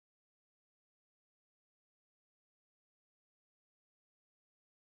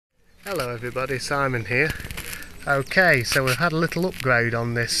Hello everybody, Simon here. Okay, so we've had a little upgrade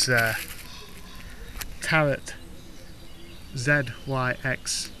on this Tarot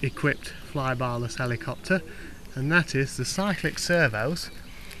ZYX equipped flybarless helicopter, and that is the Cyclic Servos.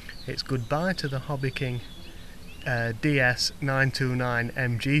 It's goodbye to the Hobbyking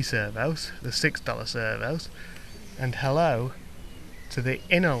DS-929MG servos, the $6 servos, and hello to the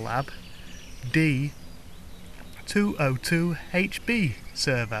Ino-Lab HGD-202HB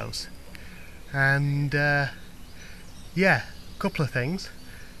servos. And yeah, a couple of things.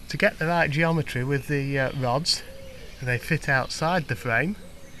 To get the right geometry with the rods, they fit outside the frame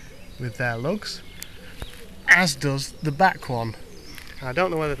with their lugs, as does the back one. I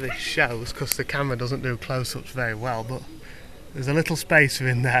don't know whether this shows because the camera doesn't do close-ups very well, but there's a little spacer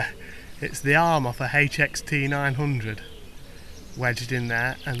in there. It's the arm off a HX-900 wedged in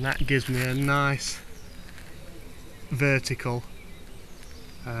there, and that gives me a nice vertical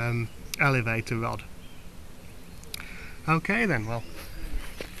elevator rod. Okay then, well,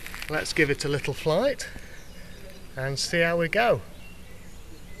 let's give it a little flight and see how we go.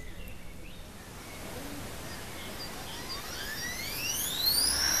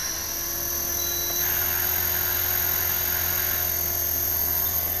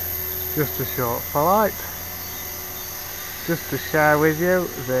 Just a short flight, just to share with you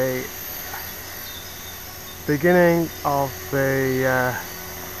the beginning of the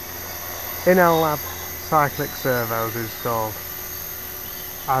Ino-Lab Cyclic Servos installed.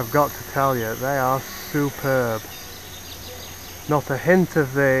 I've got to tell you, they are superb. Not a hint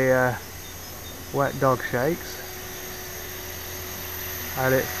of the wet dog shakes,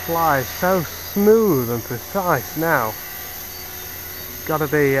 and it flies so smooth and precise now. Got to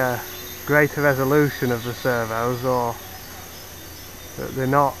be greater resolution of the servos, or they're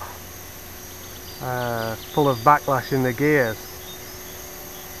not full of backlash in the gears.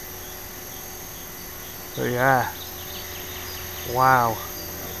 So yeah, wow.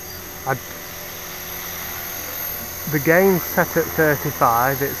 The gain's set at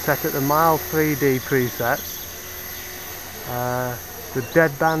 35, it's set at the mild 3D presets. The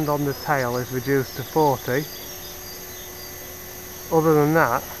dead band on the tail is reduced to 40. Other than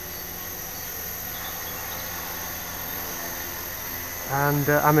that, and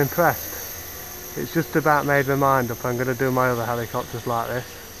I'm impressed. It's just about made my mind up. I'm going to do my other helicopters like this.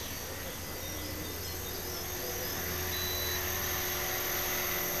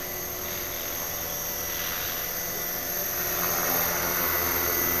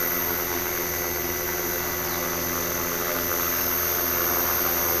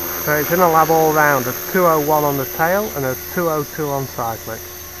 So it's Ino-Lab all round, a 201 on the tail and a 202 on cyclic.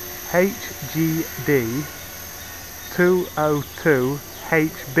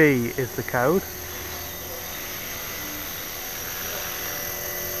 HGD-202HB is the code.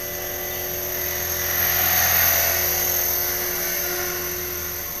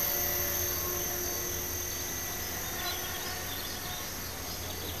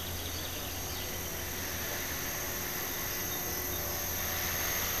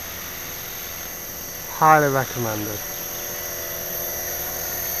 Highly recommended.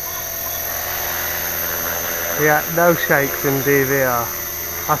 Yeah, no shakes in DVR.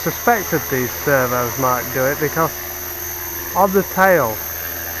 I suspected these servos might do it because on the tail,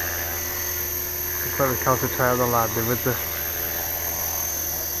 just let me concentrate on the landing with the,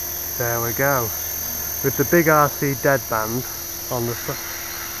 there we go, with the big RC deadband on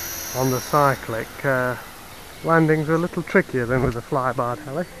the cyclic, landings are a little trickier than with the flybarred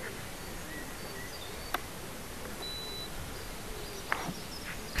heli.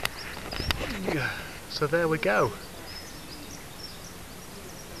 So there we go.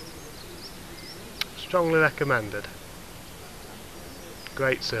 Strongly recommended.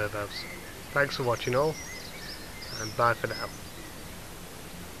 Great servos. Thanks for watching all, and bye for now.